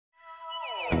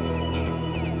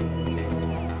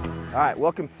All right,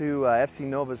 welcome to FC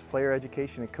Nova's Player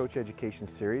Education and Coach Education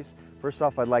series. First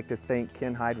off, I'd like to thank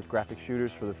Ken Hyde with Graphic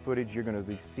Shooters for the footage you're going to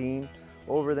be seeing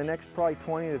over the next probably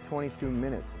 20 to 22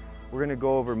 minutes. We're going to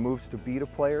go over moves to beat a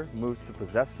player, moves to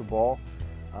possess the ball,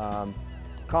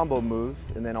 combo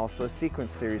moves, and then also a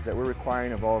sequence series that we're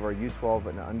requiring of all of our U12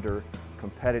 and under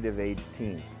competitive age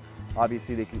teams.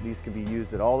 Obviously, these can be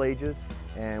used at all ages,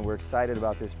 and we're excited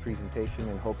about this presentation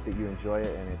and hope that you enjoy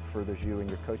it and it furthers you in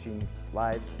your coaching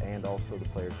lives and also the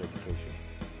player's education.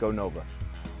 Go Nova!